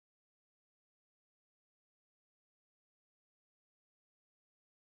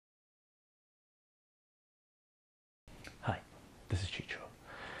This is Chycho.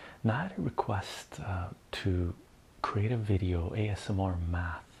 Now I had a request to create a video, ASMR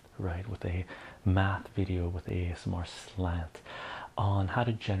math, right, with a math video with ASMR slant on how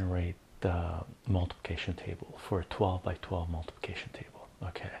to generate the multiplication table for a 12 by 12 multiplication table.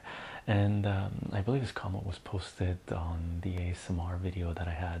 Okay, and I believe this comment was posted on the ASMR video that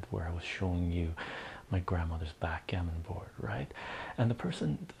I had where I was showing you my grandmother's backgammon board, right? And the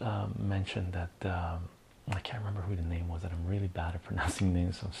person mentioned that I can't remember who the name was, and I'm really bad at pronouncing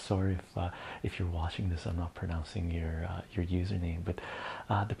names, so I'm sorry if you're watching this I'm not pronouncing your username, but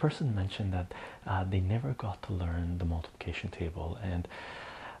the person mentioned that they never got to learn the multiplication table, and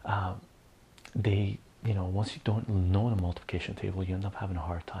they, you know, once you don't know the multiplication table, you end up having a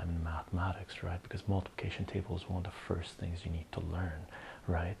hard time in mathematics, right? Because multiplication table is one of the first things you need to learn,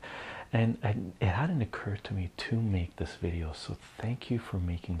 right? And it hadn't occurred to me to make this video, so thank you for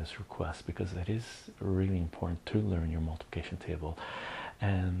making this request, because it is really important to learn your multiplication table.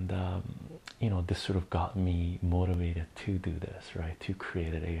 And you know, this sort of got me motivated to do this, right, to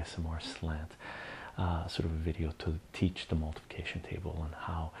create an ASMR slant sort of video to teach the multiplication table and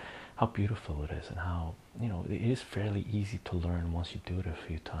how beautiful it is, and how, you know, it is fairly easy to learn once you do it a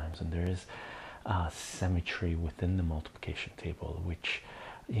few times, and there is symmetry within the multiplication table, which,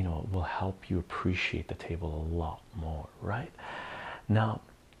 you know, will help you appreciate the table a lot more, right? Now,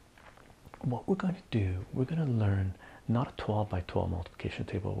 what we're going to do, we're going to learn not a 12 by 12 multiplication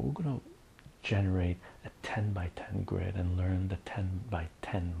table, we're going to generate a 10 by 10 grid and learn the 10 by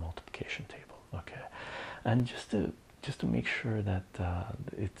 10 multiplication table. Okay, and just to make sure that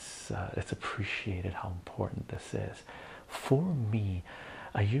it's appreciated how important this is. For me,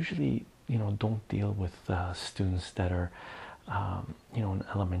 I usually, you know, don't deal with students that are you know, in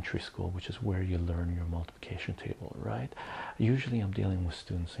elementary school, which is where you learn your multiplication table, right? Usually I'm dealing with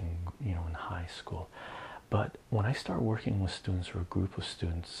students in, you know, in high school. But when I start working with students or a group of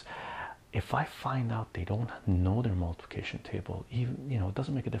students, if I find out they don't know their multiplication table, even, you know, it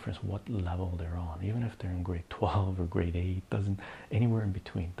doesn't make a difference what level they're on, even if they're in grade 12 or grade 8, doesn't, anywhere in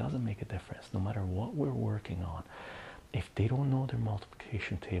between, doesn't make a difference. No matter what we're working on, if they don't know their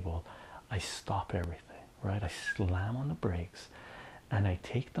multiplication table, I stop everything, right? I slam on the brakes and I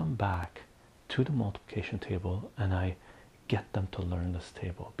take them back to the multiplication table and I get them to learn this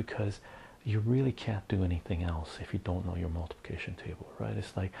table, because you really can't do anything else if you don't know your multiplication table, right?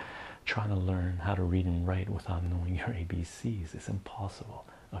 It's like trying to learn how to read and write without knowing your ABCs. It's impossible.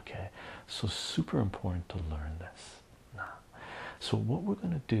 Okay, so super important to learn this now. So what we're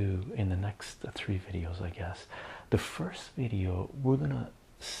going to do in the next 3 videos, I guess, the first video, we're going to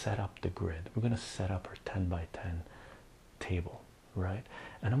set up the grid. We're going to set up our 10 by 10 table, right?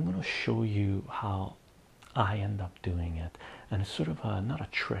 And I'm going to show you how I end up doing it, and it's sort of not a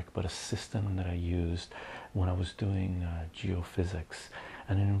trick but a system that I used when I was doing geophysics,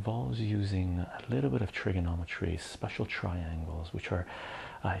 and it involves using a little bit of trigonometry, special triangles, which are,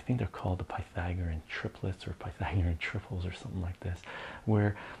 I think they're called the Pythagorean triplets or Pythagorean triples or something like this,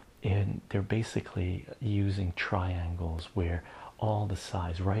 where they're basically using triangles where all the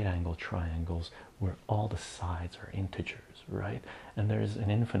sides, right angle triangles, where all the sides are integers, right? And there's an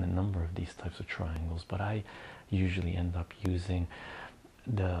infinite number of these types of triangles, but I usually end up using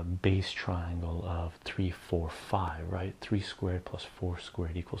the base triangle of 3, 4, 5, right? 3 squared plus 4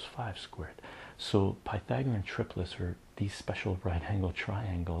 squared equals 5 squared. So Pythagorean triplets, or these special right angle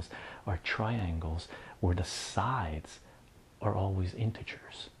triangles, are triangles where the sides are always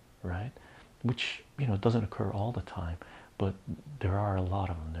integers, right? Which, you know, doesn't occur all the time, but there are a lot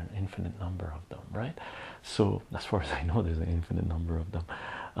of them. There are an infinite number of them, right? So as far as I know, there's an infinite number of them.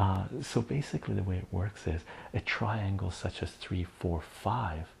 So basically the way it works is a triangle such as 3, 4,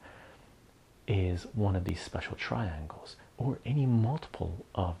 5 is one of these special triangles, or any multiple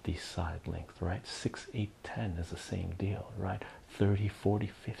of these side length, right? 6, 8, 10 is the same deal, right? 30, 40,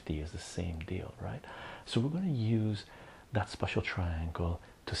 50 is the same deal, right? So we're going to use that special triangle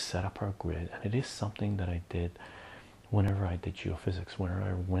to set up our grid, and it is something that I did whenever I did geophysics. Whenever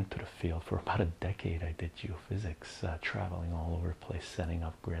I went to the field for about a decade, I did geophysics, traveling all over the place, setting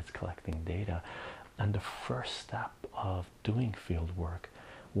up grids, collecting data. And the first step of doing field work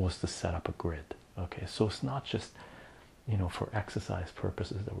was to set up a grid. Okay, so it's not just, you know, for exercise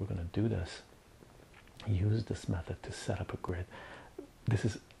purposes that we're going to do this, use this method to set up a grid. This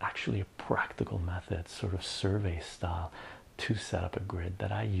is actually a practical method, sort of survey style, to set up a grid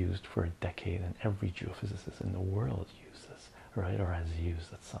that I used for a decade, and every geophysicist in the world uses, right, or has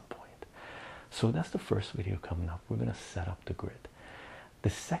used at some point. So that's the first video coming up. We're going to set up the grid.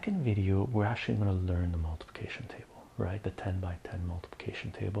 The second video, we're actually going to learn the multiplication table, right, the 10 by 10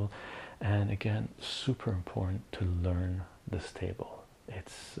 multiplication table. And again, super important to learn this table.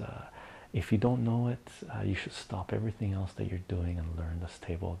 It's if you don't know it, you should stop everything else that you're doing and learn this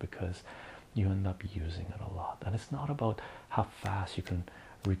table, because you end up using it a lot. And it's not about how fast you can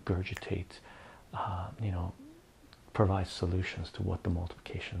regurgitate, you know, provide solutions to what the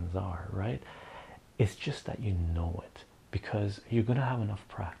multiplications are, right? It's just that you know it, because you're going to have enough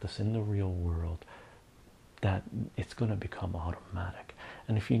practice in the real world that it's going to become automatic.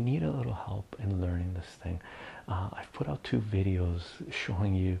 And if you need a little help in learning this thing, I've put out 2 videos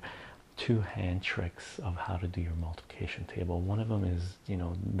showing you 2 hand tricks of how to do your multiplication table. One of them is, you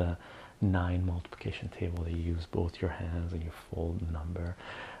know, the 9 multiplication table that you use both your hands and you fold the number,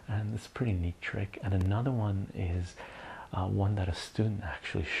 and it's a pretty neat trick. And another one is one that a student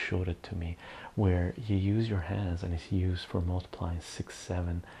actually showed it to me, where you use your hands and it's used for multiplying 6,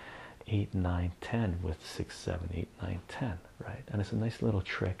 7, 8, 9, 10 with 6, 7, 8, 9, 10, right? And it's a nice little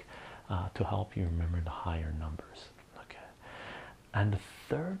trick to help you remember the higher numbers. Okay. And the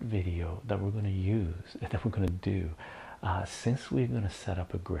third video that we're going to use, that we're going to do, since we're going to set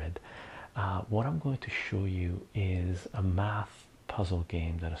up a grid, what I'm going to show you is a math puzzle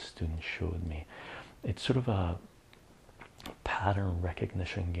game that a student showed me. It's sort of a pattern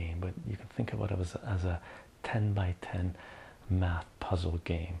recognition game, but you can think of it as a 10 by 10 math puzzle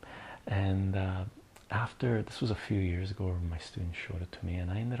game. And after, this was a few years ago, my student showed it to me, and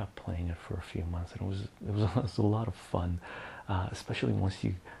I ended up playing it for a few months, and it was a lot of fun, especially once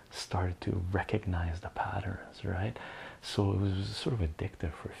you started to recognize the patterns, right? So it was sort of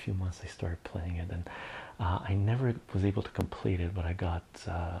addictive. For a few months I started playing it, and I never was able to complete it, but I got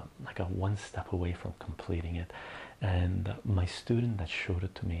one step away from completing it. And my student that showed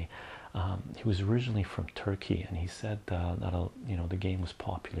it to me, he was originally from Turkey, and he said that you know, the game was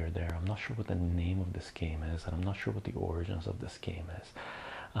popular there. I'm not sure what the name of this game is, and I'm not sure what the origins of this game is,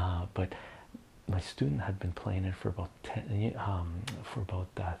 but my student had been playing it for about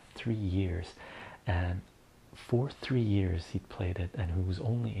 3 years, and for 3 years he played it, and he was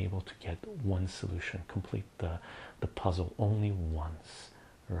only able to get one solution, complete the puzzle only once,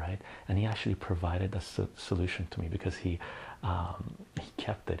 right? And he actually provided a solution to me, because he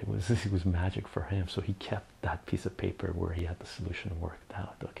kept it. It was magic for him, so he kept that piece of paper where he had the solution worked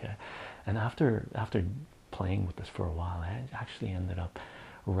out. Okay. And after playing with this for a while, I actually ended up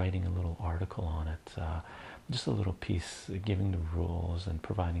writing a little article on it, just a little piece giving the rules and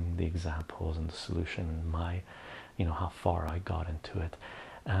providing the examples and the solution, and my, you know, how far I got into it.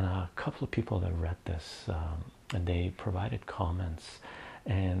 And a couple of people that read this, and they provided comments,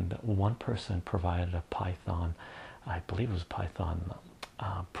 and one person provided a Python, I believe it was Python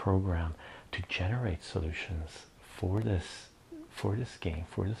program, to generate solutions for this game,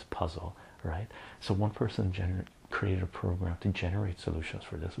 for this puzzle, right? So one person created a program to generate solutions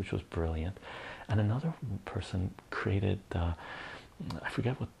for this, which was brilliant, and another person created I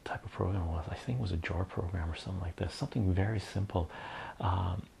forget what type of program it was. I think it was a jar program or something like this, something very simple,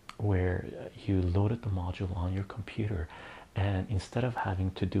 where you loaded the module on your computer, and instead of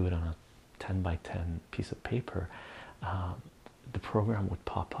having to do it on a 10 by 10 piece of paper, the program would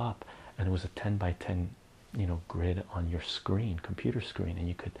pop up, and it was a 10 by 10, you know, grid on your screen, computer screen, and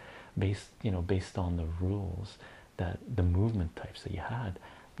you could based on the rules, that the movement types that you had,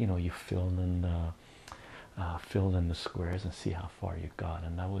 you know, you filled in the squares and see how far you got.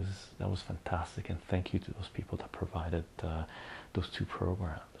 And that was fantastic, and thank you to those people that provided those 2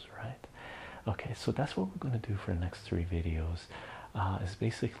 programs, right? Okay, so that's what we're going to do for the next 3 videos, is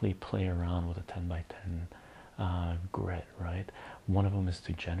basically play around with a 10 by 10 grid, right? One of them is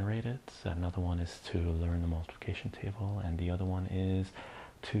to generate it, another one is to learn the multiplication table, and the other one is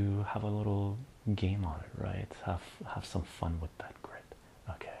to have a little game on it, right? Have some fun with that grid.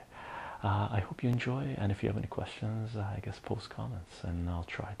 Okay. I hope you enjoy, and if you have any questions, I guess post comments, and I'll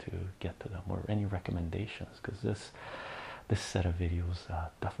try to get to them, or any recommendations, because this set of videos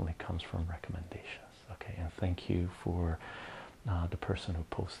definitely comes from recommendations. Okay, and thank you for the person who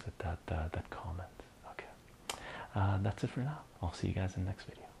posted that comment. Okay, that's it for now. I'll see you guys in the next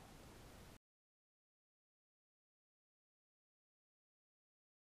video.